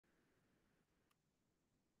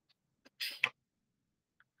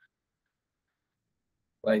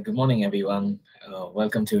Right, good morning, everyone.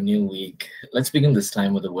 Welcome to a new week. Let's begin this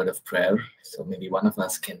time with a word of prayer. So maybe one of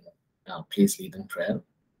us can please lead in prayer.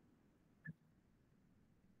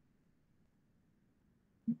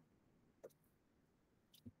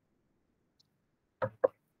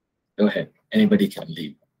 Go ahead. Anybody can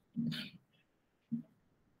lead.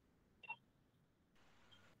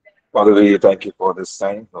 Father, we thank you for this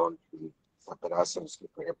time. Lord, we open ourselves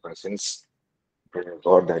for your presence. Pray,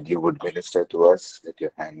 Lord, that you would minister to us, that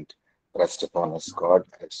your hand rest upon us, God,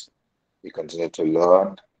 as we continue to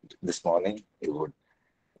learn this morning. You would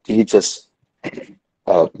teach us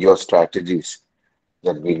your strategies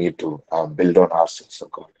that we need to build on ourselves, oh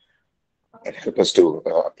God, and help us to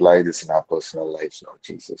apply this in our personal lives, Lord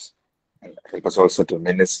Jesus. And help us also to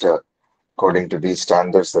minister according to these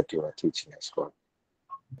standards that you are teaching us, God.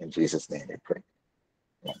 In Jesus' name we pray.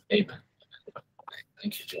 Amen.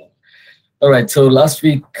 Thank you, John. All right, so last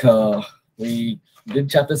week we did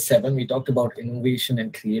chapter 7. We talked about innovation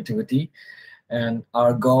and creativity. And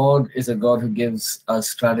our God is a God who gives us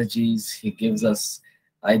strategies. He gives us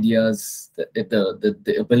ideas,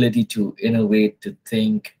 the ability to innovate, to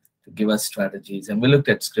think, to give us strategies. And we looked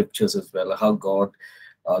at scriptures as well, how God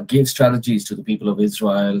gave strategies to the people of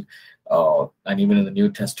Israel, and even in the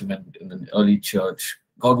New Testament, in the early church,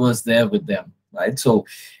 God was there with them, right? So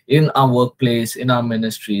in our workplace, in our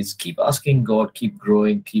ministries, keep asking God, keep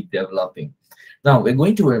growing, keep developing. Now, we're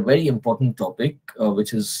going to a very important topic,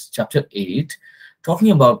 which is chapter 8,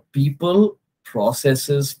 talking about people,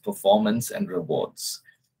 processes, performance, and rewards.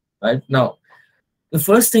 Right? Now, the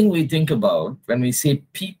first thing we think about when we say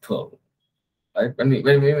people, right?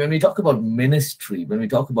 When we talk about ministry, when we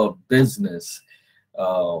talk about business,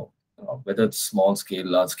 whether it's small scale,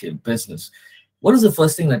 large scale business, what is the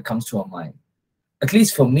first thing that comes to our mind? At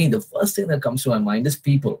least for me, the first thing that comes to my mind is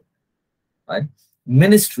people. Right?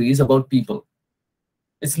 Ministry is about people.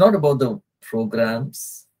 It's not about the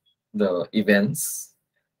programs, the events,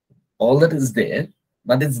 all that is there,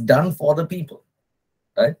 but it's done for the people,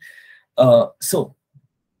 right? So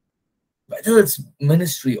whether it's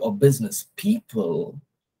ministry or business, people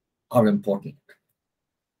are important.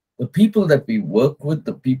 The people that we work with,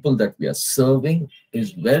 the people that we are serving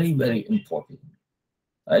is very, very important,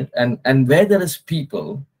 right? And where there is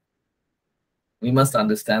people, we must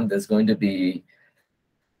understand there's going to be,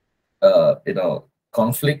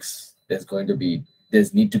 conflicts.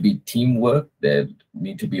 There's need to be teamwork. There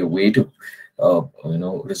need to be a way to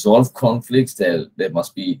resolve conflicts. There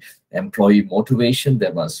must be employee motivation.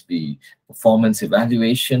 There must be performance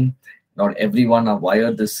evaluation. Not everyone are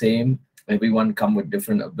wired the same. Everyone come with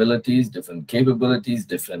different abilities, different capabilities,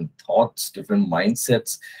 different thoughts, different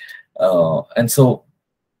mindsets. And so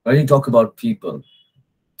when you talk about people,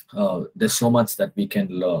 there's so much that we can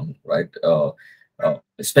learn, right?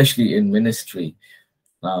 Especially in ministry.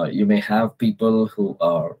 You may have people who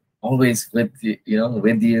are always with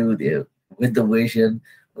with you, they're with the vision.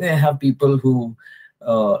 You may have people who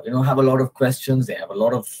have a lot of questions. They have a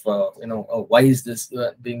lot of why is this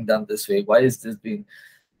being done this way? Why is this being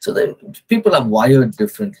so? People are wired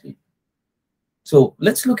differently. So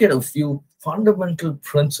let's look at a few fundamental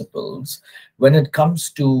principles when it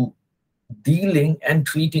comes to dealing and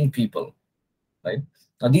treating people. Right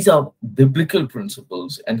now, these are biblical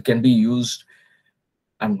principles and can be used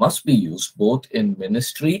and must be used both in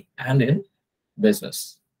ministry and in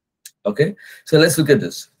business. Okay, so let's look at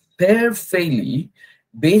this. Pair fairly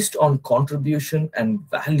based on contribution and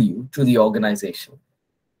value to the organization.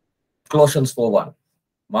 Colossians 4:1.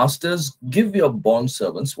 Masters, give your bond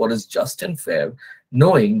servants what is just and fair,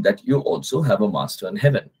 knowing that you also have a master in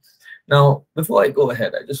heaven. Now, before I go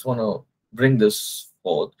ahead, I just want to bring this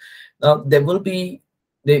forth. Now,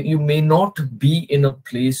 you may not be in a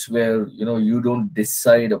place where you don't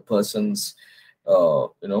decide a person's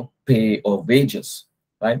pay or wages,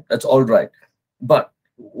 right? That's all right. But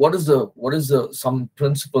what is the some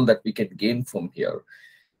principle that we can gain from here?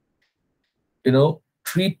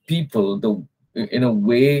 Treat people in a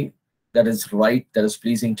way that is right, that is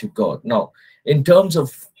pleasing to God. Now, in terms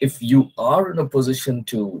of if you are in a position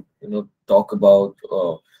to talk about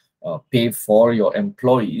pay for your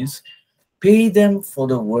employees, pay them for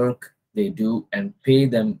the work they do and pay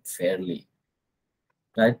them fairly,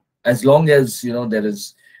 right? As long as there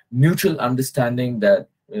is mutual understanding that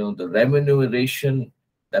the remuneration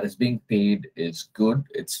that is being paid is good,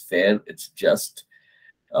 it's fair, it's just.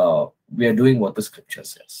 We are doing what the scripture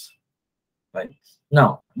says, right?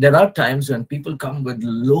 Now, there are times when people come with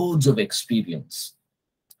loads of experience,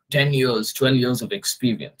 10 years, 12 years of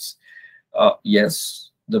experience. Yes,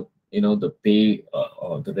 the pay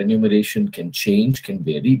or the remuneration can change, can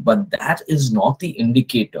vary, but that is not the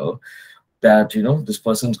indicator that, this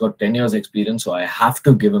person's got 10 years experience, so I have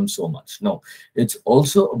to give him so much. No, it's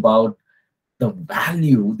also about the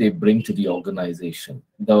value they bring to the organization,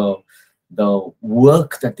 the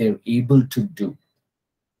work that they're able to do.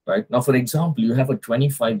 Right now, for example, you have a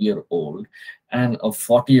 25-year-old and a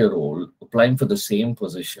 40-year-old applying for the same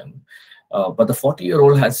position, but the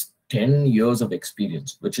 40-year-old has 10 years of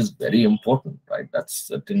experience, which is very important, right? That's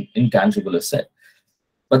an intangible asset.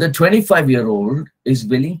 But the 25-year-old is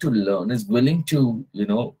willing to learn, is willing to,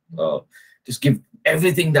 just give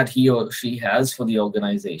everything that he or she has for the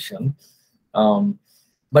organization.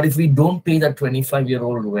 But if we don't pay that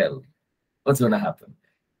 25-year-old well, what's going to happen?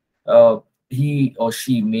 He or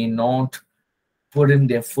she may not put in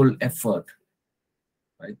their full effort,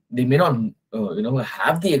 right? They may not,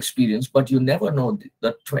 have the experience, but you never know.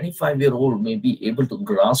 The 25-year-old may be able to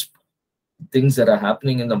grasp things that are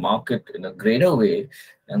happening in the market in a greater way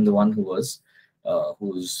than the one who's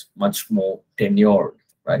much more tenured,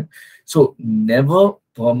 right? So never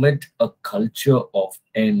permit a culture of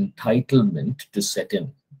entitlement to set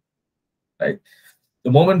in, right?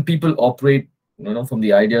 The moment people operate, from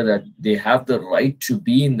the idea that they have the right to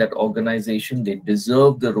be in that organization, they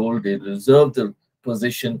deserve the role, they deserve the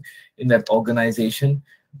position in that organization,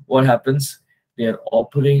 what happens? They are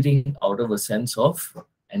operating out of a sense of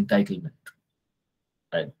entitlement,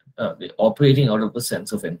 right? They're operating out of a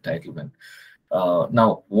sense of entitlement.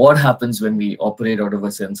 Now, what happens when we operate out of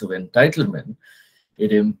a sense of entitlement?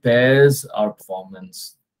 It impairs our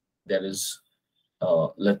performance. There is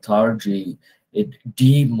lethargy. It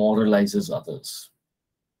demoralizes others,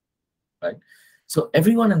 right? So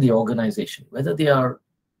everyone in the organization, whether they are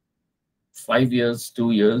 5 years,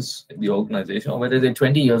 2 years in the organization, or whether they're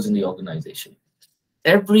 20 years in the organization,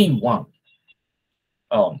 everyone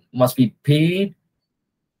must be paid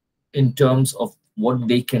in terms of what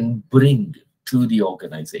they can bring to the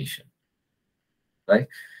organization, right?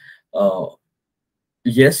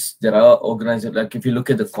 Yes, there are organizations, like if you look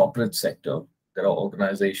at the corporate sector, there are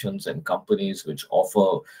organizations and companies which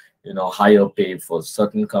offer, higher pay. For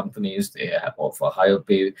certain companies, they offer higher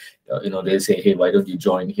pay. They say, hey, why don't you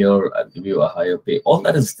join here? I'll give you a higher pay. All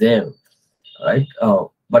that is there, right?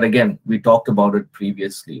 But again, we talked about it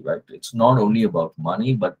previously, right? It's not only about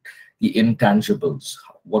money, but the intangibles,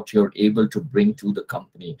 what you're able to bring to the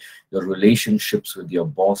company, your relationships with your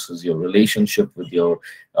bosses, your relationship with your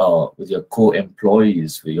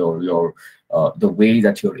co-employees, with your the way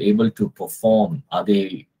that you're able to perform. Are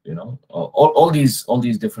they, all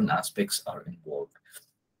these different aspects are involved,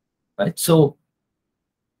 right? So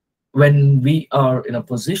when we are in a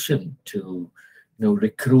position to,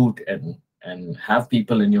 recruit and have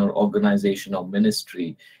people in your organization or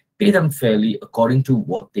ministry, pay them fairly according to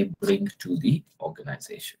what they bring to the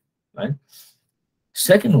organization, right?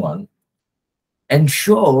 Second one,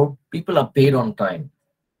 ensure people are paid on time.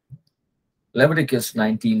 Leviticus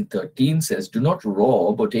 19:13 says, do not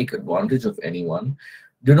rob or take advantage of anyone.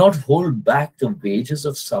 Do not hold back the wages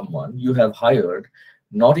of someone you have hired,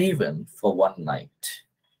 not even for one night.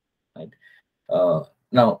 Right?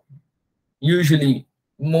 Now, usually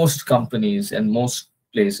most companies and most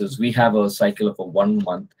places, we have a cycle of a 1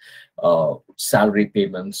 month salary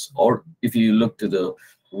payments. Or if you look to the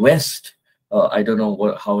West, I don't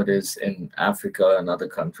know how it is in Africa and other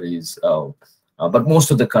countries, but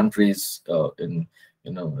most of the countries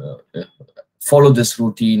follow this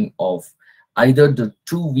routine of either the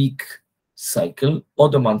 2-week cycle or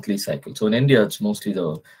the monthly cycle. So in India, it's mostly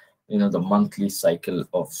the monthly cycle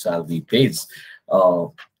of salary pays.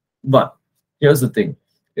 But here's the thing.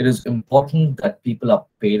 It is important that people are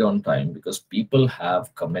paid on time, because people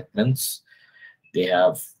have commitments. They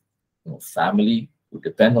have family who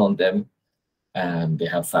depend on them, and they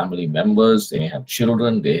have family members, they have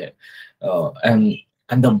children,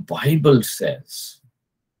 and the Bible says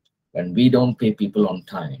when we don't pay people on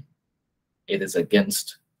time, it is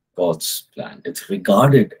against God's plan. It's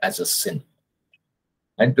regarded as a sin.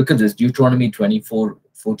 And look at this, Deuteronomy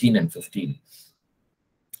 24:14 and 15.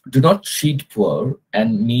 Do not cheat poor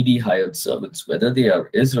and needy hired servants, whether they are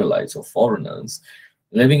Israelites or foreigners,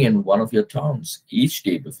 living in one of your towns. Each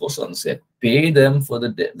day before sunset, pay them for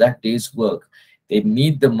that day's work. They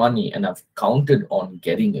need the money and have counted on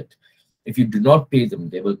getting it. If you do not pay them,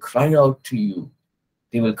 they will cry out to you.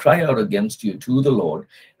 They will cry out against you to the Lord,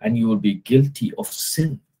 and you will be guilty of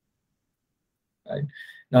sin. Right?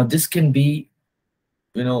 Now, this can be,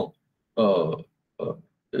 there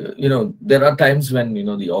are times when,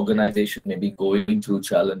 the organization may be going through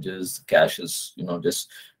challenges. Cash is, just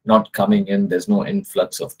not coming in. There's no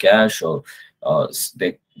influx of cash, or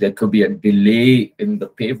there could be a delay in the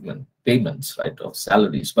payments, right, of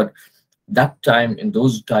salaries. But in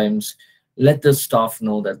those times, let the staff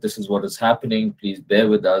know that this is what is happening. Please bear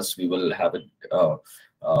with us. We will have it.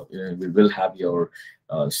 We will have your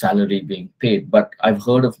salary being paid. But I've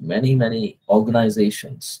heard of many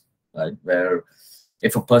organizations, right, where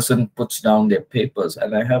if a person puts down their papers,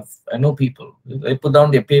 and I know people, they put down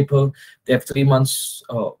their paper, they have 3 months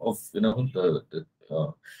of the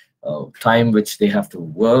time which they have to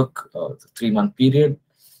work, the 3 month period,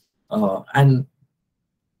 and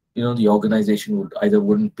the organization would either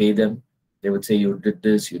wouldn't pay them. They would say, you did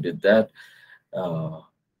this, you did that, uh,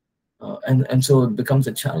 and so it becomes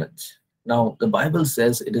a challenge. Now the Bible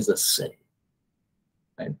says it is a sin,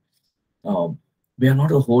 right? We are not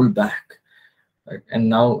to hold back. Right? And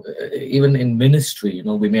now, even in ministry,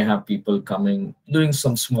 we may have people coming, doing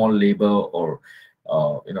some small labor, or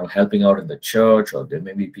helping out in the church, or there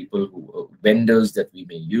may be people who vendors that we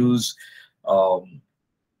may use,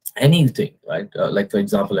 anything, right? Like for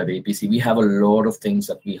example, at APC, we have a lot of things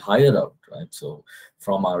that we hire out, right? So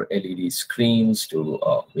from our LED screens to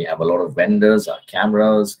we have a lot of vendors, our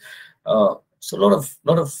cameras. So a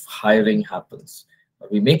lot of hiring happens.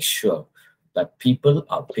 But we make sure that people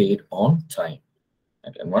are paid on time.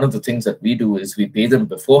 And one of the things that we do is we pay them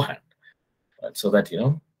beforehand, right? So that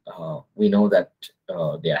we know that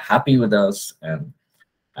they are happy with us, and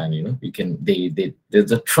we can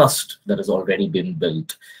there's a trust that has already been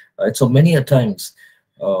built, right? So many a times,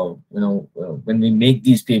 when we make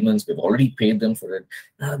these payments, we've already paid them for it.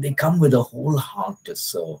 Now they come with a whole heart to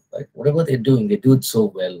serve, right? Whatever they're doing, they do it so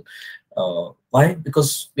well. Why?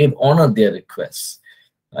 Because we've honored their requests,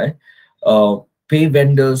 right? Pay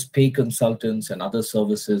vendors, pay consultants, and other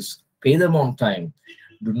services. Pay them on time.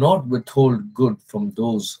 Do not withhold good from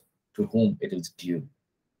those to whom it is due.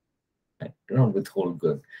 Right? Do not withhold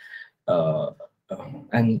good. Uh,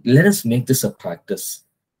 and let us make this a practice,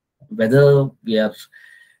 whether we are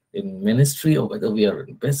in ministry or whether we are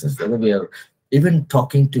in business, whether we are even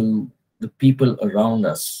talking to the people around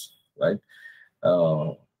us, right?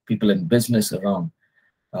 People in business around.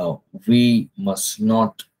 We must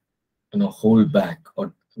not hold back,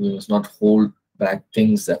 or we must not hold back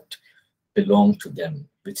things that belong to them,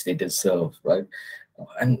 which they deserve, right?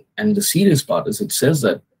 And the serious part is, it says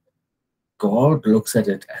that God looks at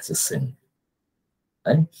it as a sin,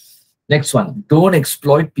 right? Next one, don't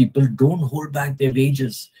exploit people, don't hold back their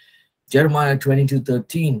wages. Jeremiah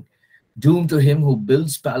 22:13, doom to him who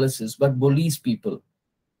builds palaces but bullies people,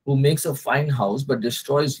 who makes a fine house but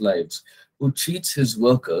destroys lives, who cheats his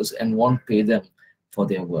workers and won't pay them for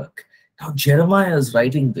their work. Now Jeremiah is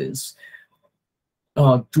writing this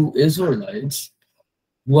to Israelites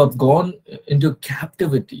who have gone into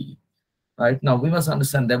captivity. Right now, we must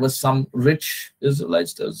understand there were some rich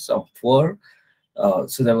Israelites, there was some poor.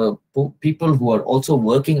 So there were people who were also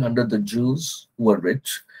working under the Jews who were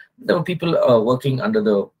rich. There were people working under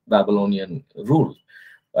the Babylonian rule.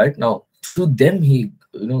 Right now, to them,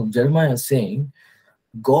 Jeremiah is saying,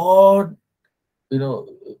 God,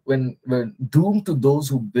 when doomed to those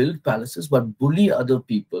who build palaces but bully other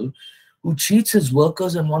people, who cheats his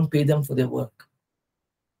workers and won't pay them for their work.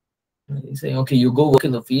 He's saying, okay, you go work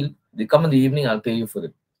in the field, they come in the evening, I'll pay you for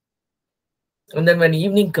it. And then when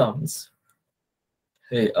evening comes,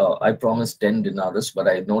 hey, I promised 10 dinars, but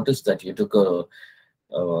I noticed that you took the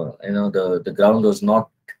ground was not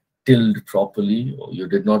tilled properly, or you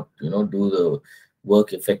did not, do the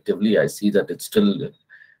work effectively. I see that it's still,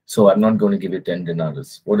 so I'm not going to give you 10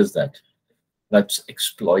 dinars. What is that? That's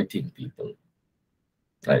exploiting people,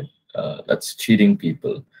 right? That's cheating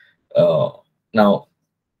people. Now,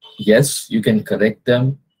 yes, you can correct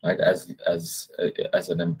them, right? As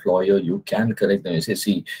an employer, you can correct them. You say,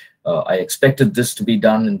 see, I expected this to be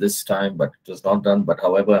done in this time, but it was not done. But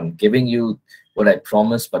however, I'm giving you what I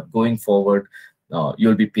promised. But going forward,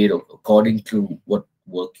 you'll be paid according to what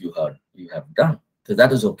work you have done. So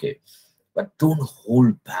that is okay. But don't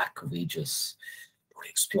hold back wages. Don't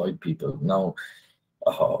exploit people. Now,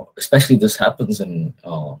 especially this happens in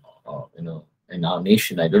in our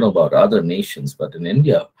nation. I don't know about other nations, but in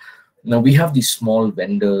India, now we have these small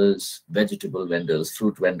vendors, vegetable vendors,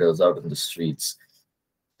 fruit vendors out in the streets,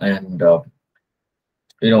 and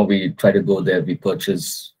we try to go there. We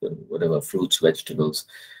purchase whatever fruits, vegetables,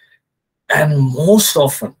 and most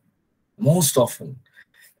often,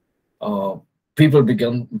 people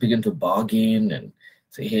begin to bargain and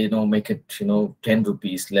say, hey, make it 10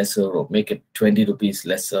 rupees lesser, or make it 20 rupees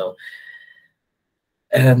lesser,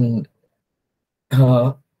 and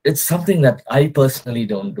it's something that I personally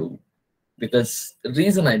don't do. Because the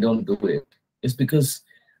reason I don't do it is because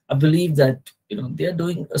I believe that they're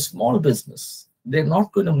doing a small business. They're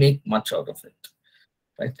not going to make much out of it.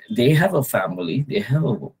 right? They have a family, they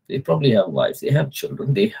probably have wives, they have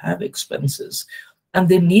children, they have expenses, and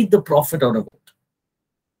they need the profit out of it.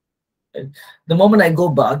 Right? The moment I go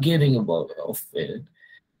bargaining about of it,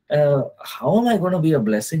 how am I going to be a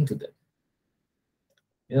blessing to them?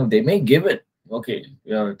 They may give it. Okay,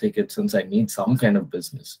 take it since I need some kind of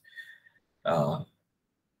business. Uh,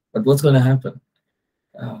 but what's going to happen?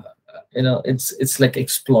 Uh, it's like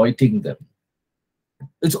exploiting them.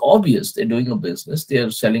 It's obvious they're doing a business.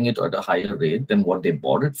 They're selling it at a higher rate than what they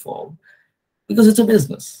bought it for because it's a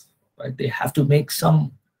business, right? They have to make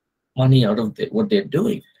some money out of what they're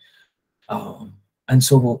doing. And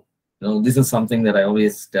so, this is something that I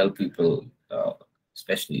always tell people,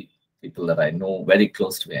 especially people that I know very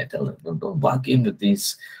close to me. I tell them, don't bargain with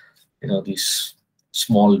these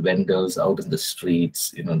small vendors out in the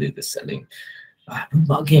streets. They're selling. Don't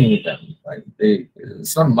bargain with them. Right?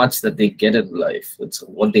 It's not much that they get in life. It's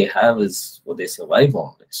what they have is what they survive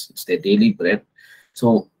on. It's their daily bread.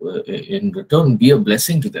 So, in return, be a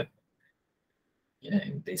blessing to them.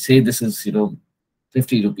 They say this is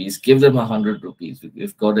 50 rupees, give them 100 rupees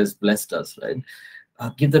if God has blessed us, right?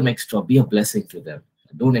 Give them extra, be a blessing to them.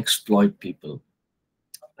 Don't exploit people,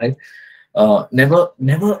 right? Never,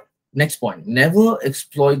 next point, never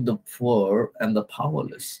exploit the poor and the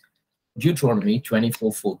powerless. Deuteronomy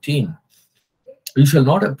 24:14. You shall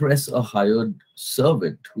not oppress a hired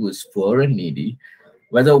servant who is poor and needy,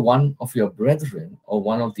 whether one of your brethren or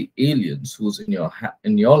one of the aliens who's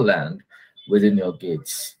in your land within your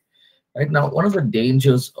gates. Right now, one of the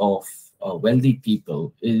dangers of wealthy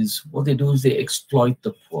people is what they do is they exploit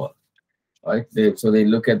the poor. Right? So they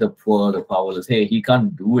look at the poor, the powerless. Hey, he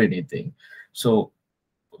can't do anything, so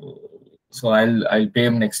I'll pay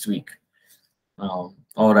him next week, or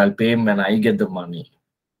I'll pay him when I get the money,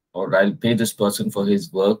 or I'll pay this person for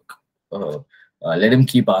his work. Let him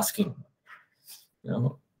keep asking.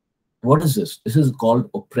 What is this? This is called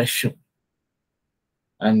oppression.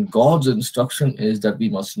 And God's instruction is that we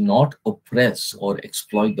must not oppress or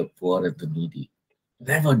exploit the poor and the needy.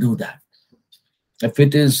 Never do that. If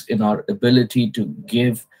it is in our ability to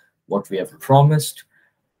give what we have promised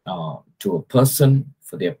to a person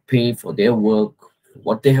for their pay, for their work,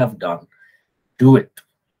 what they have done, do it.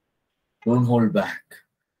 Don't hold back.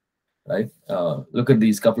 Right? Look at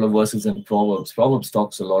these couple of verses in Proverbs. Proverbs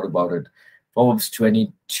talks a lot about it. Proverbs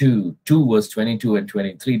 22, 2 verse 22 and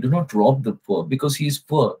 23. Do not rob the poor because he is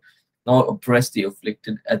poor, nor oppress the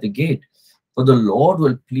afflicted at the gate. For the Lord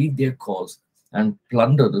will plead their cause and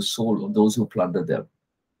plunder the soul of those who plunder them.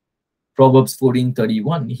 Proverbs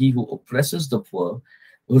 14:31. He who oppresses the poor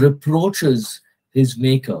reproaches his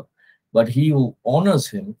maker, but he who honors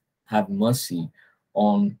him have mercy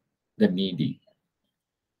on the needy.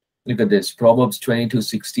 Look at this, Proverbs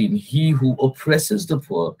 22:16. He who oppresses the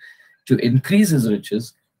poor to increase his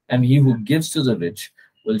riches, and he who gives to the rich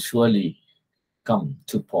will surely come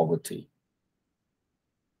to poverty.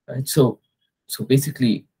 Right? So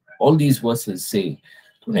basically, all these verses say,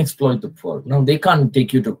 don't exploit the poor. Now, they can't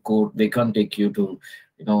take you to court. They can't take you to,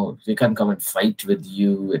 they can't come and fight with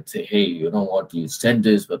you and say, hey, you know what, you said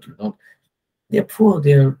this, but they're poor.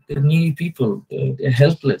 They're needy people. They're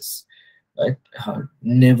helpless. Right?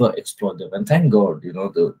 Never exploit them. And thank God,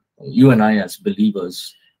 you and I as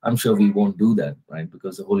believers, I'm sure we won't do that, right?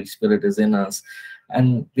 Because the Holy Spirit is in us,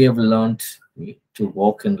 and we have learned to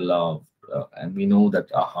walk in love, and we know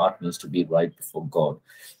that our heart needs to be right before God.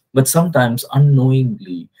 But sometimes,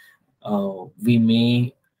 unknowingly, we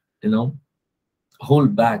may,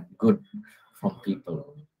 hold back good from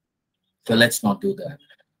people. So let's not do that.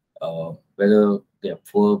 Whether they're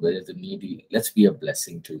poor, whether they're needy, let's be a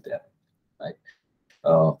blessing to them. Right?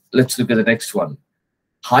 Let's look at the next one.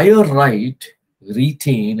 Hire right,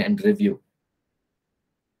 retain, and review.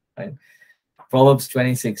 Right? Proverbs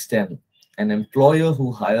 26:10. An employer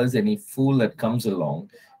who hires any fool that comes along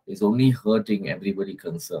is only hurting everybody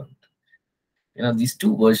concerned. These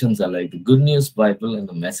two versions are like the Good News Bible and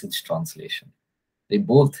the Message translation. They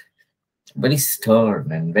both very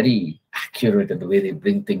stern and very accurate in the way they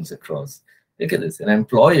bring things across. Look at this. An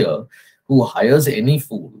employer who hires any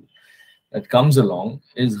fool that comes along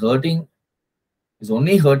is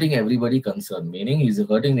only hurting everybody concerned, meaning he's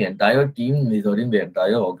hurting the entire team, he's hurting the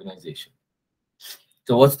entire organization.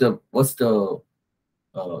 So what's the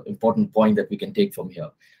important point that we can take from here?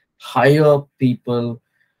 Hire the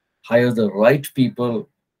right people,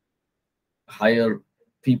 hire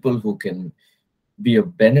people who can be a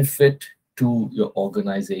benefit to your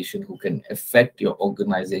organization, who can affect your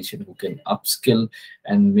organization, who can upskill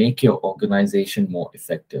and make your organization more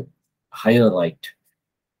effective. Hire the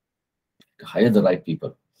right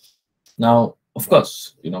people. Now, Of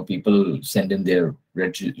course, people send in their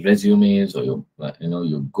resumes, or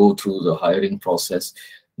you go through the hiring process.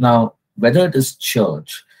 Now, whether it is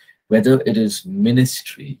church, whether it is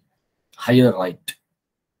ministry, hire right.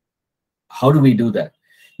 How do we do that?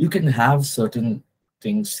 You can have certain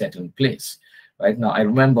things set in place. Right now, I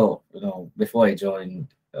remember, before I joined,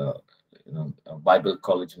 Bible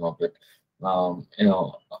College in Orbit,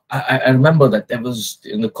 I remember that there was,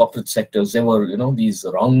 in the corporate sectors, there were, these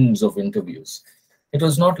rounds of interviews. It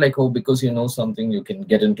was not like, oh, because you know something, you can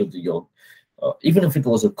get into the job. Even if it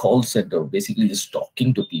was a call center, basically just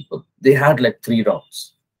talking to people, they had like 3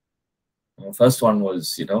 rounds. First one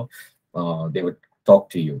was, they would talk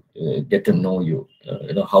to you, get to know you.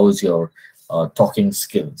 How is your talking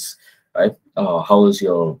skills, right? How is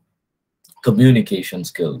your communication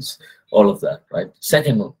skills? All of that, right?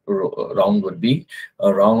 Second round would be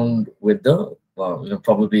a round with the,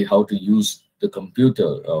 probably how to use the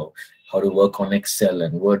computer, how to work on Excel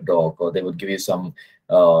and Word doc, or they would give you some,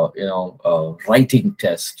 writing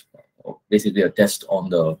test, or basically a test on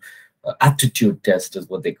the aptitude test is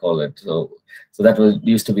what they call it. So that was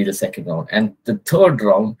used to be the second round, and the third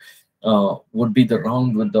round would be the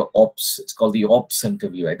round with the ops. It's called the ops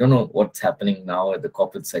interview. I don't know what's happening now at the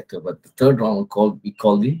corporate sector, but the third round we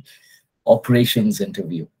call the operations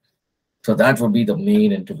interview. So that would be the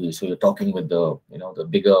main interview. So you're talking with the the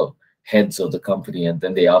bigger heads of the company, and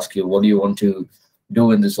then they ask you, what do you want to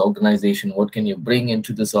do in this organization? What can you bring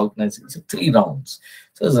into this organization? So 3 rounds.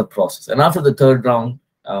 So there's a process, and after the third round,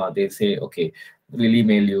 they say, okay, we'll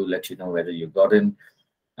email you, let you know whether you got in,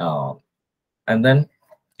 and then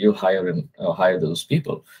you hire those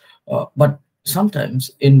people. But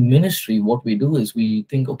sometimes in ministry, what we do is we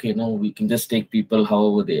think, okay, no, we can just take people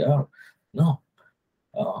however they are. No.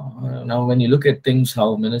 Now, when you look at things,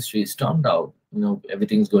 how ministry is turned out,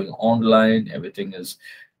 everything's going online, everything is,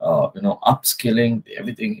 upskilling,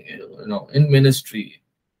 everything, in ministry,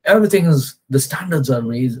 everything is, the standards are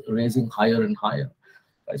raising higher and higher.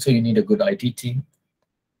 Right? So you need a good IT team.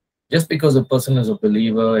 Just because a person is a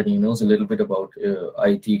believer and he knows a little bit about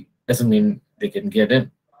IT doesn't mean they can get in,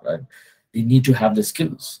 right? They need to have the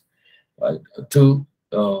skills, right?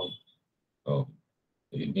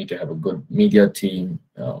 You need to have a good media team,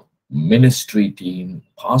 ministry team,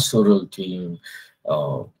 pastoral team,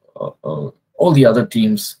 all the other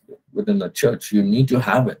teams within the church. You need to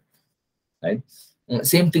have it, right?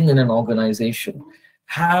 Same thing in an organization.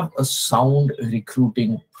 Have a sound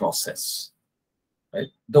recruiting process, right?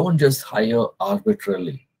 Don't just hire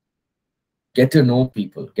arbitrarily. Get to know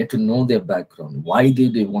people, get to know their background. Why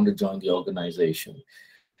did they want to join the organization,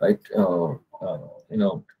 right? There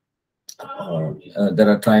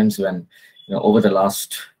are times when, over the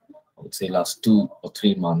last, I would say last 2 or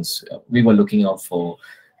 3 months, we were looking out for,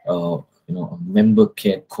 a member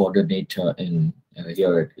care coordinator in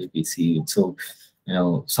here at APC. So,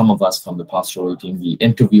 some of us from the pastoral team, we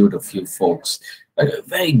interviewed a few folks,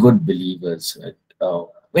 very good believers,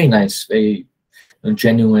 very nice, very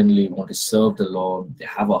genuinely want to serve the Lord. They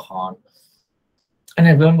have a heart. And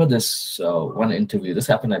I remember this one interview. This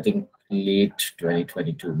happened, I think, late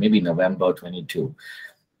 2022, maybe November 22.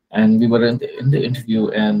 And we were in the interview,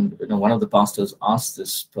 and one of the pastors asked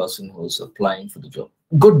this person who was applying for the job,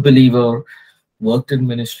 good believer, worked in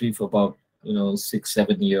ministry for about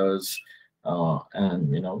 6-7 years,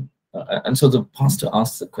 and so the pastor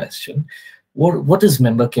asked the question, what is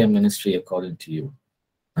member care ministry according to you?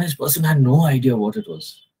 And this person had no idea what it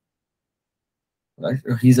was. Right?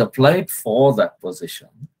 He's applied for that position,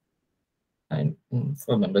 and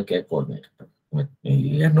for member care coordinator, but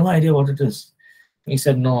he had no idea what it is. He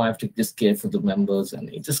said, no, I have to just care for the members, and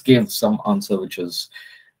he just gave some answer which was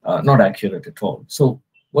not accurate at all. So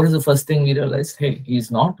what is the first thing we realized? Hey,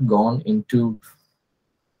 he's not gone into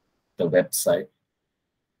the website.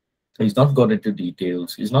 He's not gone into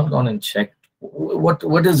details. He's not gone and checked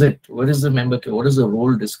what is it? What is the member care? What is the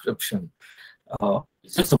role description?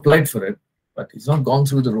 He's just applied for it, but he's not gone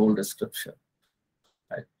through the role description.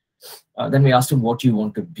 Right? Then we asked him, what do you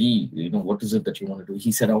want to be? What is it that you want to do?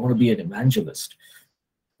 He said, I want to be an evangelist.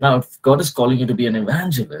 Now, if God is calling you to be an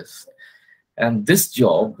evangelist, and this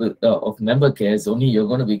job of member care is only, you're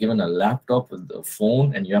going to be given a laptop with a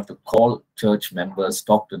phone, and you have to call church members,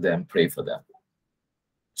 talk to them, pray for them.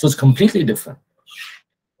 So it's completely different.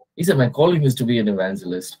 He said, my calling is to be an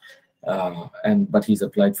evangelist, but he's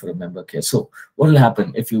applied for a member care. So what will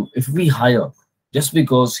happen if we hire, just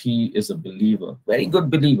because he is a believer, very good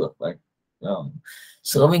believer, right?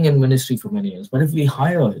 Serving in ministry for many years, but if we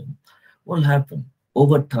hire him, what will happen?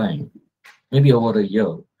 Over time, maybe over a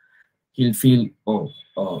year, he'll feel,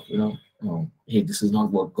 hey, this is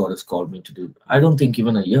not what God has called me to do. I don't think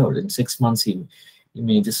even a year, in 6 months, he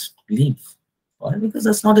may just leave. Why? Because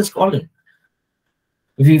that's not his calling.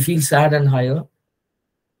 If he feels sad and higher,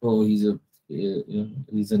 oh, he's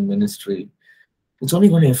in ministry, it's only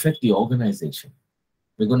going to affect the organization.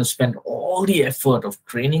 We're going to spend all the effort of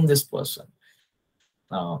training this person,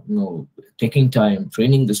 taking time,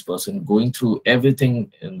 training this person, going through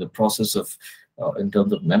everything in the process of, in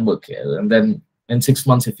terms of member care. And then in 6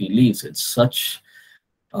 months, if he leaves, it's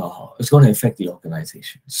going to affect the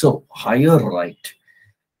organization. So hire right,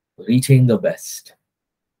 retain the best.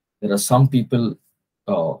 There are some people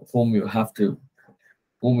whom you have to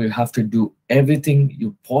do everything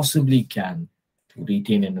you possibly can to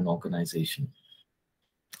retain in an organization,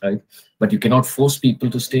 right? But you cannot force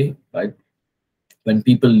people to stay, right? When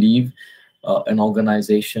people leave an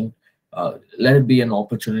organization, let it be an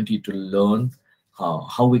opportunity to learn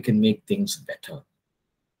how we can make things better,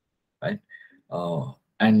 right?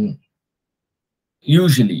 And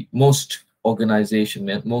usually, most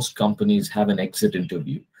organizations, most companies have an exit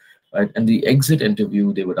interview, right? And the exit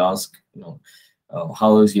interview, they would ask,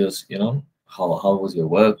 how is yours, how was your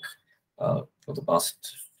work for the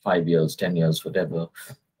past 5 years, 10 years, whatever.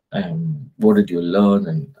 What did you learn?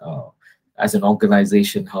 And as an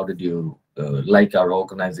organization, how did you like our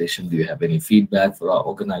organization? Do you have any feedback for our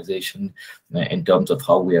organization in terms of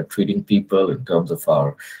how we are treating people, in terms of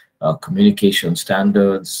our communication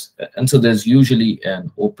standards? And so there's usually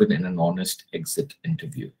an open and an honest exit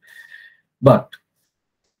interview. But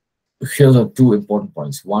here are two important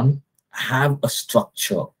points. One, have a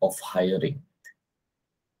structure of hiring,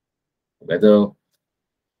 whether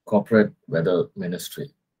corporate, whether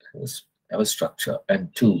ministry, have a structure.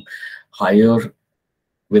 And two, hire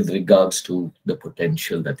with regards to the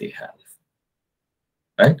potential that they have,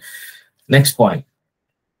 right? Next point,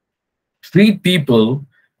 treat people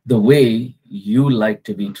the way you like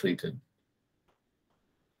to be treated.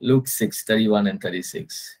 Luke 6:31 and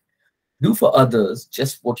 36. Do for others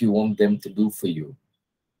just what you want them to do for you.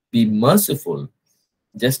 Be merciful,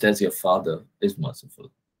 just as your Father is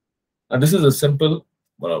merciful. Now, this is a simple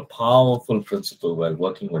but a powerful principle while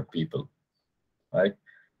working with people, right?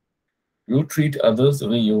 You treat others the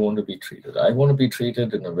way you want to be treated. I want to be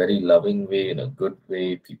treated in a very loving way, in a good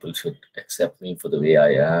way. People should accept me for the way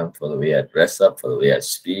I am, for the way I dress up, for the way I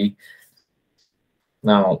speak.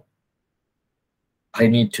 Now, I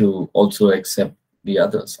need to also accept the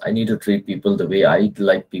others. I need to treat people the way I'd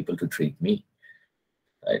like people to treat me,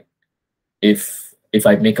 right? If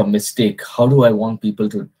I make a mistake, how do I want people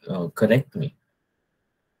to correct me?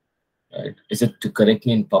 Right? Is it to correct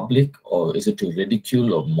me in public, or is it to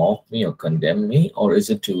ridicule or mock me or condemn me, or is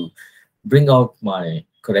it to bring out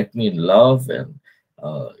correct me in love and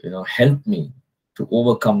help me to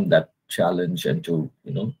overcome that challenge and to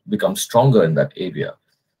become stronger in that area,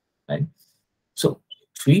 right? So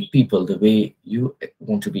treat people the way you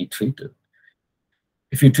want to be treated.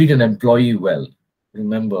 If you treat an employee well,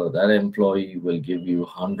 remember that employee will give you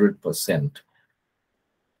 100%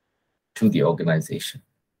 to the organization.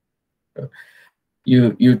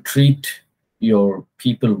 You treat your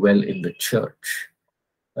people well in the church,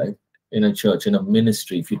 right? In a church, in a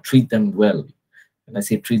ministry, if you treat them well, and I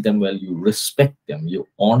say treat them well, you respect them, you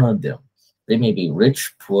honor them. They may be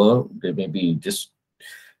rich, poor, they may be just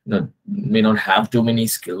may not have too many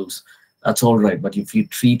skills. That's all right. But if you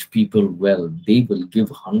treat people well, they will give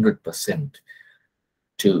 100%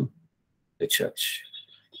 to the church,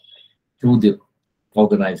 to the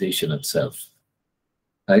organization itself.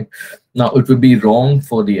 Right? Now, it would be wrong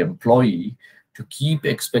for the employee to keep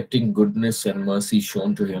expecting goodness and mercy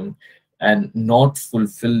shown to him and not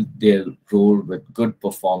fulfill their role with good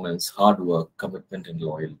performance, hard work, commitment, and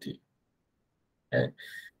loyalty. Okay?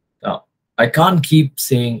 Now, I can't keep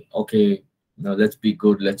saying, okay, now let's be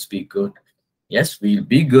good, let's be good. Yes, we'll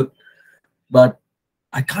be good, but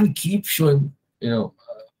I can't keep showing,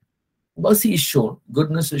 mercy is shown,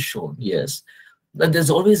 goodness is shown, yes, but there's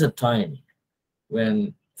always a time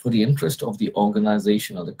when, for the interest of the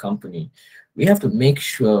organization or the company, we have to make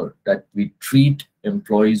sure that we treat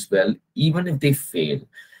employees well, even if they fail,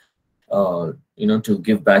 to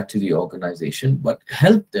give back to the organization, but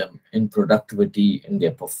help them in productivity, in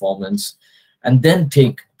their performance, and then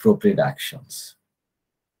take appropriate actions.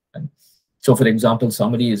 And so, for example,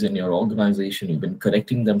 somebody is in your organization, you've been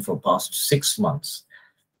correcting them for past 6 months,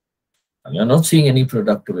 and you're not seeing any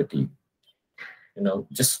productivity,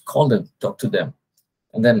 just call them, talk to them,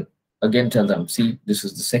 and then again tell them, see, this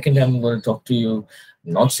is the second time I'm going to talk to you.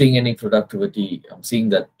 I'm not seeing any productivity. I'm seeing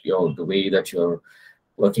that the way that you're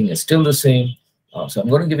working is still the same. So I'm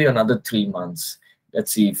going to give you another 3 months.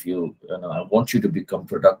 Let's see if I want you to become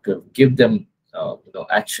productive. Give them,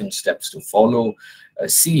 action steps to follow.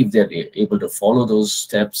 See if they're able to follow those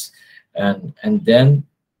steps, and then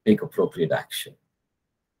take appropriate action.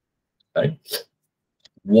 Right?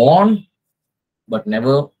 Warn, but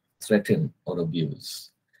never threaten or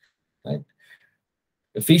abuse. Right?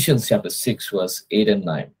 Ephesians chapter 6, verse 8 and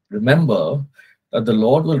 9. Remember that the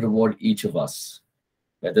Lord will reward each of us,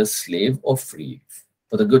 whether slave or free,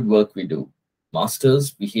 for the good work we do.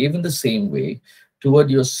 Masters, behave in the same way toward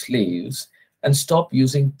your slaves and stop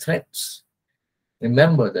using threats.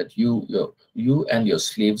 Remember that you and your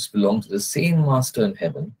slaves belong to the same master in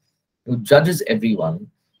heaven, who judges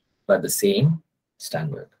everyone by the same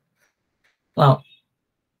standard. Now,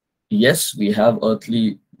 yes, we have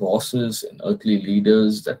earthly bosses and earthly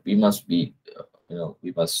leaders that we must we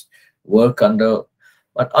must work under,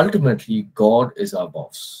 but ultimately God is our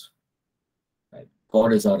boss. Right?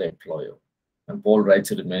 God is our employer. And Paul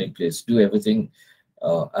writes it in many places, do everything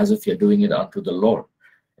as if you're doing it unto the Lord,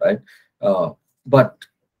 right? But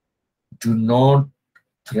do not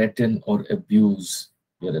threaten or abuse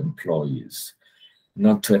your employees. Do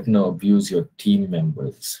not threaten or abuse your team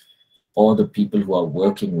members or the people who are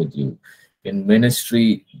working with you. In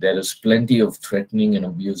ministry, there is plenty of threatening and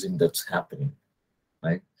abusing that's happening,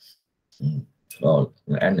 right? Well,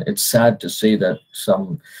 and it's sad to say that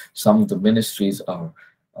some of the ministries are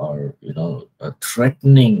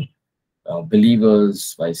threatening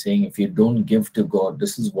believers by saying, if you don't give to God,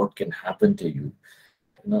 this is what can happen to you,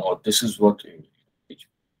 or this is what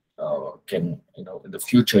can, in the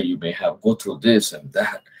future you may have go through this and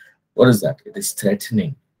that. What is that? It is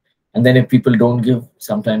threatening. And then if people don't give,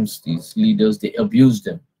 sometimes these leaders, they abuse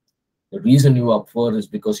them. The reason you are poor is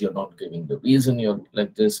because you're not giving. The reason you're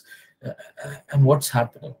like this, and what's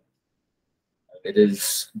happening? It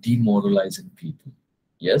is demoralizing people.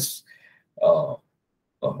 Yes, uh,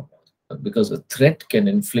 uh, because a threat can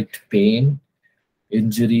inflict pain,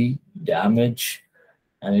 injury, damage,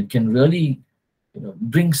 and it can really,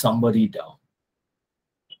 bring somebody down.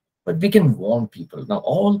 But we can warn people. Now,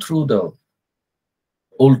 all through the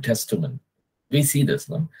Old Testament, we see this.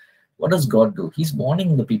 No? What does God do? He's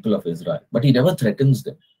warning the people of Israel, but he never threatens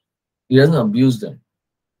them. He doesn't abuse them.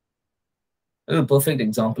 A perfect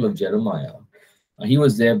example of Jeremiah. He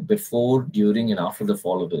was there before, during, and after the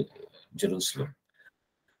fall of Jerusalem.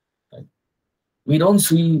 Right? We don't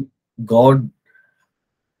see God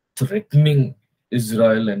threatening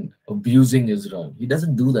Israel and abusing Israel. He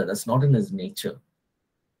doesn't do that. That's not in his nature.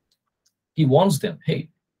 He warns them, hey,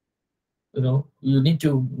 you need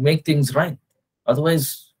to make things right.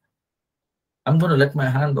 Otherwise, I'm going to let my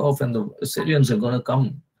hand off and the Assyrians are going to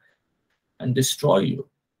come and destroy you.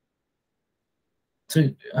 So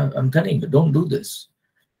I'm telling you, don't do this.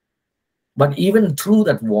 But even through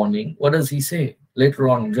that warning, what does he say? Later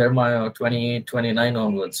on, Jeremiah 28-29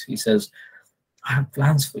 onwards, he says, I have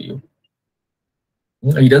plans for you.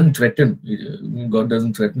 He doesn't threaten. God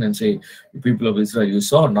doesn't threaten and say, people of Israel, you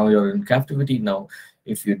saw, now you're in captivity. Now,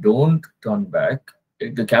 if you don't turn back,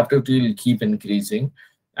 the captivity will keep increasing,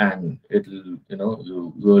 and it'll,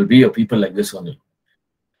 you will be a people like this only.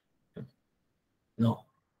 No.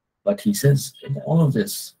 But he says, in all of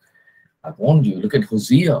this, I warned you. Look at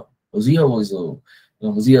Hosea. Hosea was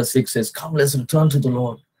Hosea 6 says, come, let's return to the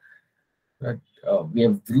Lord. Right? We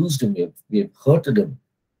have bruised him, we have hurted him.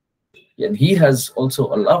 And he has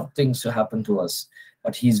also allowed things to happen to us,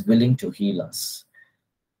 but he's willing to heal us.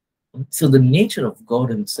 So the nature of God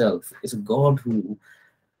himself is a God who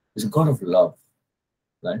is a God of love,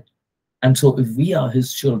 right? And so if we are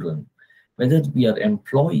his children, whether we are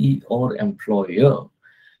employee or employer,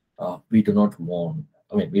 we do not warn.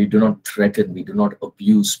 We do not threaten, we do not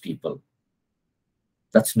abuse people.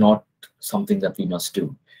 That's not something that we must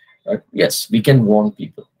do. Right? Yes, we can warn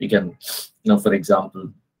people. We can, for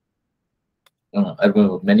example, I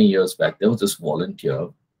remember many years back, there was this volunteer,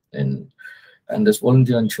 and this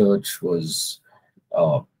volunteer in church was,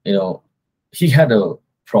 he had a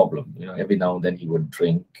problem. Every now and then he would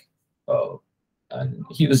drink, and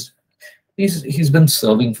he's been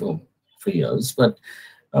serving for years. But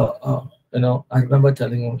I remember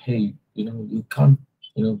telling him, hey, you can't,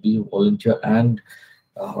 be a volunteer and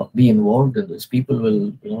be involved in this. People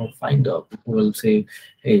will, find out. People will say,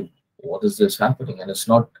 hey, what is this happening? And it's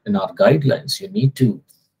not in our guidelines. You need to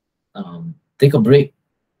take a break.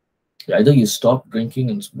 Either you stop drinking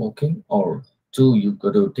and smoking, or two, you've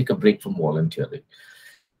got to take a break from volunteering.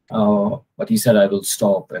 But he said, I will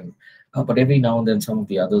stop. And but every now and then some of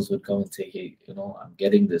the others would come and say, hey, I'm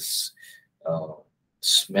getting this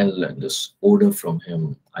smell and this odor from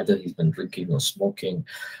him. Either he's been drinking or smoking.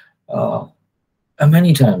 And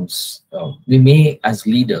many times we may, as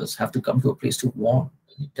leaders, have to come to a place to warn.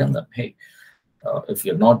 You tell them, hey, if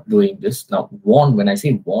you're not doing this, now warn. When I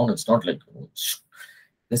say warn, it's not like,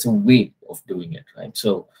 there's a way of doing it, right?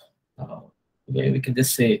 So we can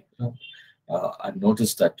just say, I've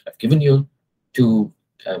noticed that I've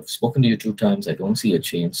spoken to you 2 times. I don't see a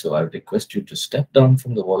change, so I request you to step down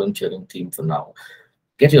from the volunteering team for now.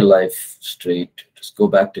 Get your life straight. Just go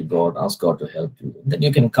back to God. Ask God to help you. And then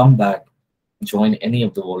you can come back, join any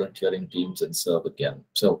of the volunteering teams, and serve again.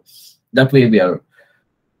 So that way we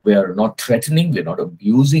are not threatening, we're not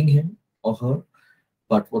abusing him or her,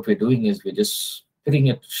 but what we're doing is we're just putting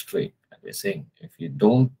it straight. And we're saying, if you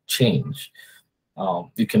don't change,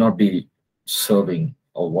 you cannot be serving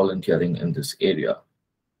or volunteering in this area,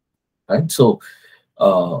 right? So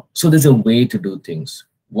so there's a way to do things.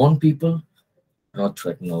 Warn people, not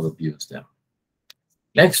threaten or abuse them.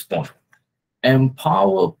 Next point,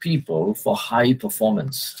 empower people for high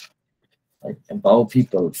performance. Right? Empower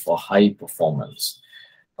people for high performance.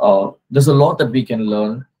 There's a lot that we can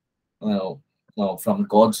learn from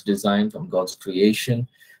God's design, from God's creation.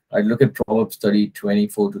 I look at Proverbs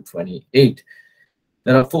 30:24-28.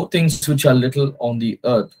 There are 4 things which are little on the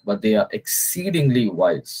earth, but they are exceedingly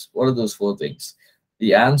wise. What are those 4 things?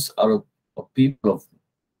 The ants are a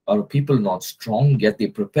people not strong, yet they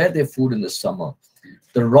prepare their food in the summer.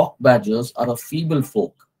 The rock badgers are a feeble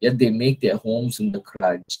folk, yet they make their homes in the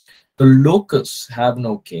crags. The locusts have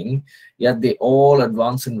no king, yet they all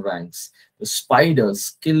advance in ranks. The spider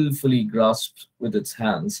skillfully grasps with its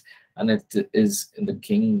hands, and it is in the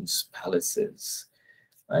king's palaces.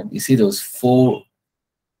 Right? You see those 4.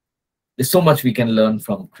 There's so much we can learn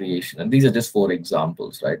from creation, and these are just 4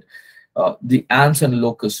 examples, right? The ants and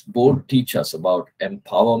locusts both teach us about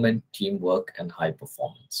empowerment, teamwork, and high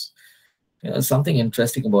performance. Something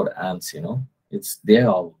interesting about ants, they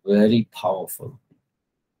are very powerful.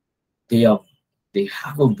 They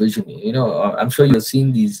have a vision. I'm sure you've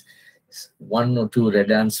seen these 1 or 2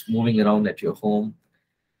 red ants moving around at your home.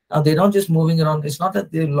 Now they're not just moving around. It's not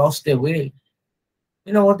that they lost their way.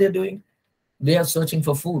 You know what they're doing? They are searching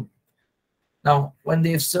for food. Now, when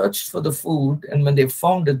they've searched for the food and when they've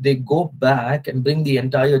found it, they go back and bring the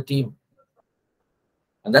entire team.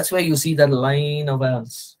 And that's where you see that line of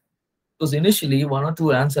ants. Because initially, 1 or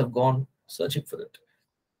 2 ants have gone searching for it.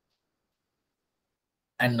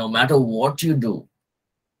 And no matter what you do,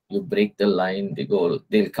 you break the line,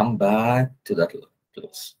 they'll come back to that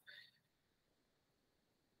place.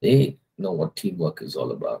 They know what teamwork is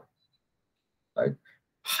all about, right?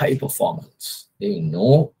 High performance. They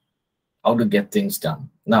know how to get things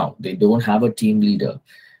done. Now, they don't have a team leader.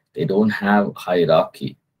 They don't have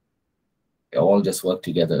hierarchy. They all just work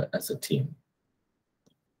together as a team.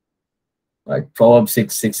 Right? Proverbs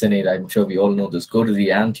 6:6 and 8, I'm sure we all know this. Go to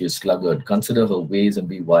the ant, you sluggard, consider her ways and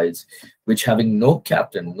be wise, which having no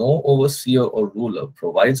captain, no overseer or ruler,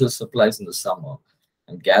 provides her supplies in the summer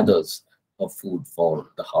and gathers her food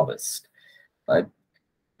for the harvest. Right?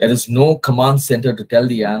 There is no command center to tell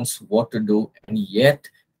the ants what to do, and yet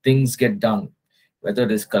things get done. Whether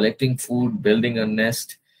it is collecting food, building a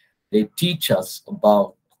nest, they teach us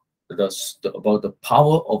about the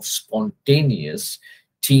power of spontaneous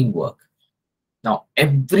teamwork. Now,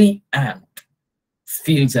 every ant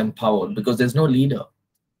feels empowered because there's no leader.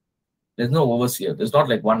 There's no overseer. There's not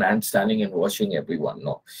like one ant standing and watching everyone.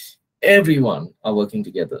 No, everyone are working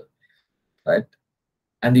together, right?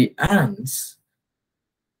 And the ants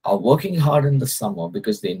are working hard in the summer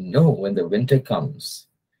because they know when the winter comes,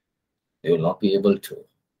 they will not be able to.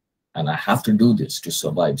 And I have to do this to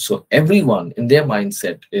survive. So everyone in their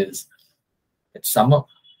mindset is, it's summer.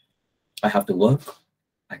 I have to work.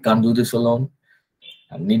 I can't do this alone.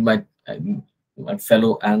 I need my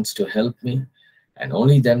fellow ants to help me. And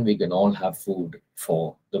only then we can all have food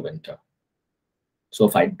for the winter. So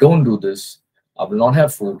if I don't do this, I will not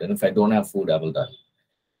have food. And if I don't have food, I will die.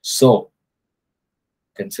 So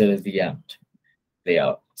consider the ant. They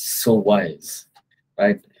are so wise,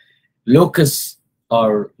 right? Locusts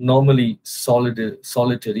are normally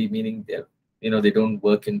solitary, meaning they don't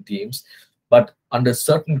work in teams. But under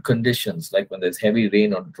certain conditions, like when there's heavy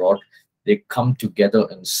rain or drought, they come together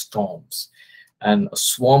in storms. And a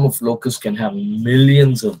swarm of locusts can have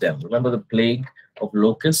millions of them. Remember the plague of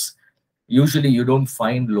locusts? Usually you don't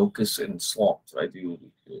find locusts in swarms, right?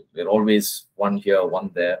 They're always one here,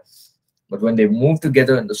 one there. But when they move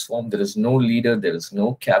together in the swarm, there is no leader, there is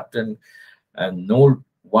no captain, and no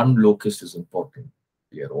one locust is important.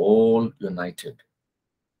 We are all united.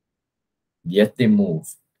 Yet they move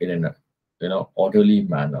in an orderly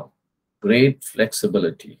manner. Great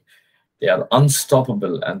flexibility. They are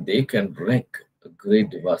unstoppable and they can wreak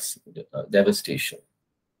great devastation.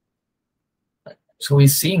 So we're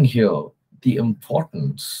seeing here the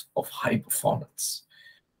importance of high performance.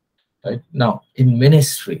 Right now, in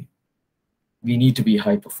ministry, we need to be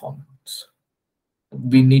high performance.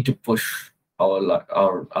 We need to push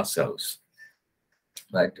ourselves,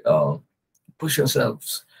 right? Push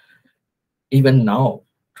yourselves. Even now,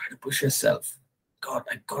 try to push yourself. God,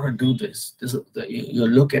 I gotta do this. You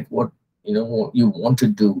look at what what you want to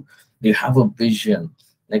do. You have a vision,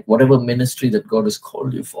 like whatever ministry that God has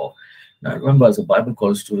called you for. Now, I remember as a Bible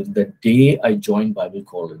college student, the day I joined Bible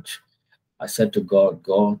college, I said to God,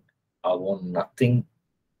 God, I want nothing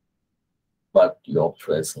but your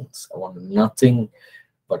presence. I want nothing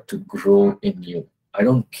but to grow in you. I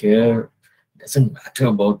don't care. It doesn't matter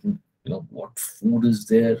about what food is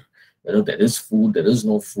there, whether there is food, there is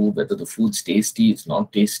no food, whether the food's tasty, it's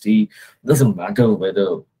not tasty. It doesn't matter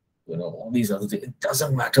whether all these other things. It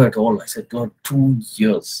doesn't matter at all. I said, God, 2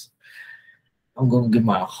 years. I'm going to give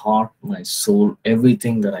my heart, my soul,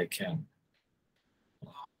 everything that I can.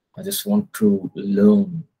 I just want to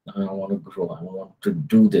learn. I want to grow. I want to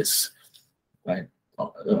do this, right?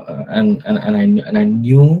 And I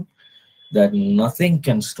knew that nothing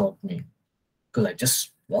can stop me because I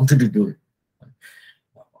just wanted to do it.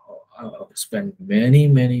 I spent many.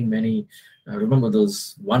 I remember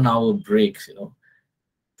those 1 hour breaks.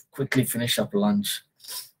 Quickly finish up lunch,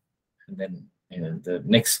 and then the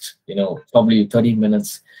next probably 30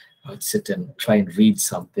 minutes I'd sit and try and read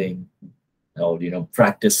something, or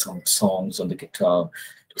practice some songs on the guitar,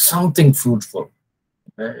 something fruitful.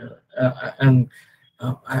 And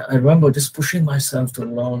I remember just pushing myself to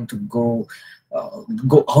learn to go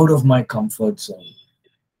out of my comfort zone.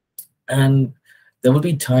 And there will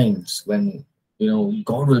be times when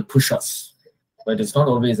God will push us, but it's not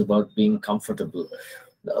always about being comfortable.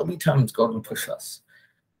 There will be times God will push us,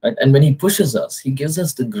 right? And when He pushes us, He gives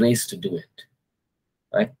us the grace to do it,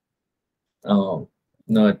 right?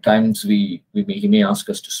 At times He may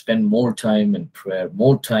ask us to spend more time in prayer,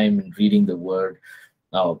 more time in reading the Word.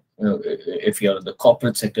 Now, if you're in the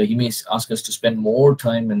corporate sector, He may ask us to spend more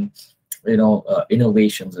time in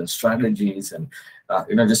innovations and strategies, and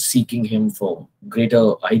just seeking Him for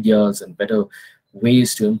greater ideas and better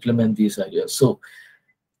ways to implement these ideas. So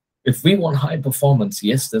if we want high performance,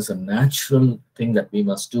 yes, there's a natural thing that we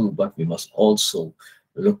must do, but we must also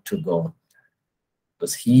look to God,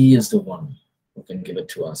 because He is the one who can give it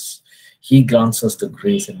to us. He grants us the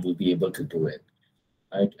grace and we'll be able to do it.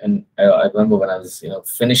 Right? And I remember when I was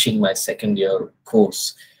finishing my second year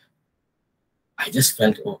course, I just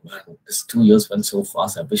felt, oh man, this 2 years went so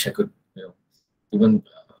fast. I wish I could, even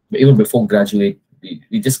before graduate,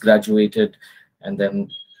 we just graduated, and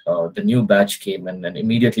then the new batch came, and then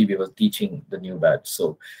immediately we were teaching the new batch.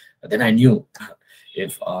 So then I knew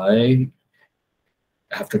if I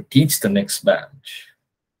have to teach the next batch,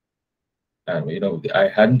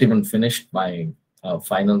 I hadn't even finished my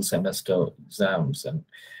final semester exams, and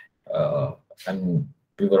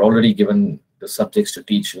we were already given the subjects to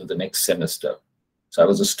teach for the next semester. So I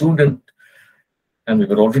was a student, and we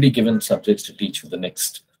were already given subjects to teach for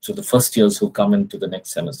the first years who come into the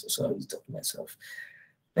next semester. So I was telling myself,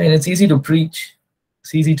 and it's easy to preach.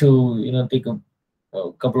 It's easy to take a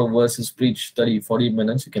couple of verses, preach 30-40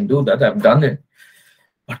 minutes. You can do that. I've done it.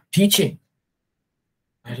 But teaching,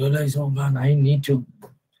 I realized, oh man, I need to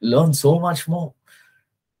learn so much more.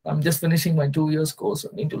 I'm just finishing my 2 years course.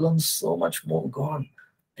 I need to learn so much more. God,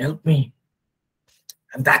 help me.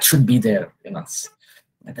 And that should be there in us.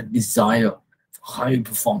 And that desire for high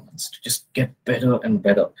performance, to just get better and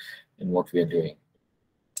better in what we are doing.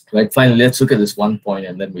 Right, finally, let's look at this one point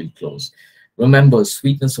and then we'll close. Remember,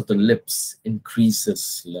 sweetness of the lips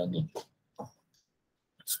increases learning.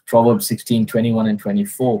 It's Proverbs 16:21 and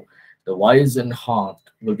 24. The wise in heart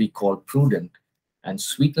will be called prudent, and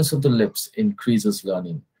sweetness of the lips increases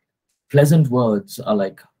learning. Pleasant words are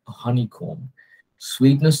like a honeycomb,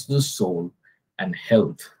 sweetness to the soul and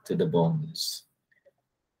health to the bones.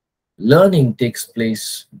 Learning takes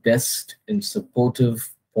place best in supportive,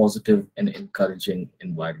 positive, and encouraging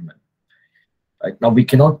environment. Right now, we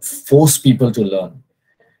cannot force people to learn.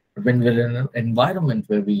 But when we're in an environment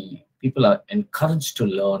where people are encouraged to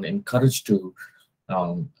learn, encouraged to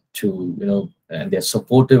and they're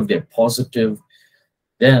supportive, they're positive,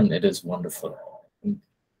 then it is wonderful.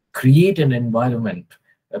 Create an environment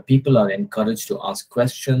where people are encouraged to ask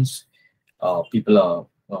questions. People are,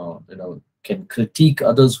 can critique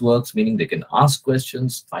others' works, meaning they can ask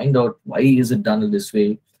questions, find out why is it done in this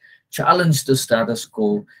way, challenge the status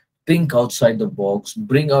quo, think outside the box,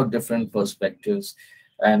 bring out different perspectives,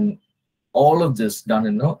 and all of this done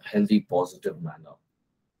in a healthy, positive manner.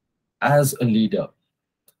 as a leader,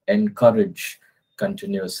 encourage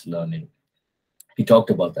continuous learning. He talked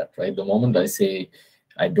about that, right? The moment I say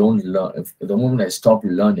I don't learn, the moment I stop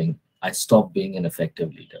learning, I stop being an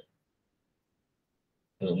effective leader.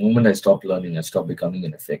 The moment I stop learning, I stop becoming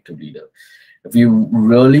an effective leader. If you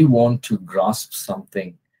really want to grasp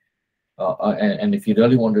something, and if you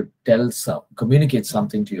really want to communicate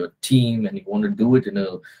something to your team, and you want to do it in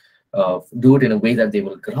a way that they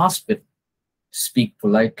will grasp it, speak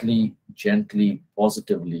politely, gently,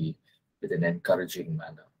 positively, with an encouraging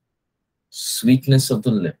manner. Sweetness of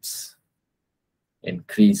the lips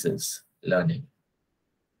increases learning.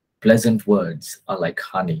 Pleasant words are like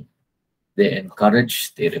honey. They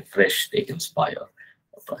encourage, they refresh, they inspire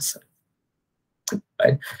a person.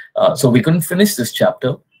 Right? So we couldn't finish this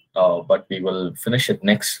chapter, but we will finish it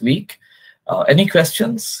next week. Any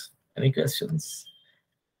questions? Any questions?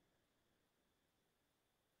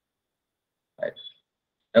 Right.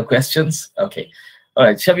 No questions? Okay. All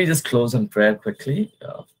right. Shall we just close in prayer quickly?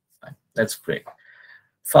 Let's pray.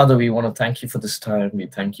 Father, we want to thank you for this time. We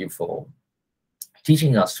thank you for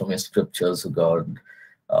teaching us from your scriptures, God,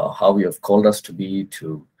 how you have called us to be,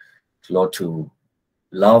 Lord, to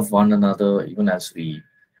love one another, even as we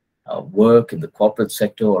work in the corporate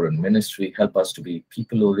sector or in ministry. Help us to be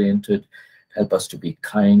people-oriented. Help us to be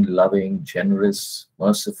kind, loving, generous,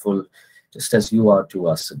 merciful, just as you are to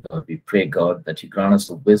us, God. We pray, God, that you grant us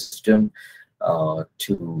the wisdom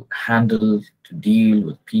to handle, to deal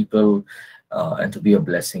with people, and to be a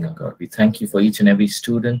blessing, God. We thank you for each and every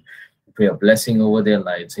student. We pray a blessing over their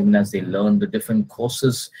lives, even as they learn the different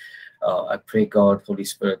courses. I pray, God, Holy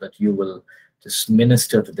Spirit, that you will just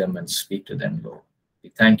minister to them and speak to them, Lord. We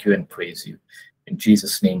thank you and praise you. In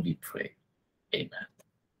Jesus' name we pray. Amen.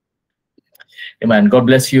 Amen. God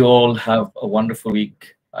bless you all. Have a wonderful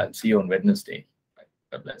week. I'll see you on Wednesday.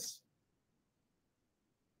 God bless.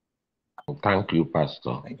 Thank you,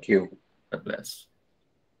 Pastor. Thank you. God bless.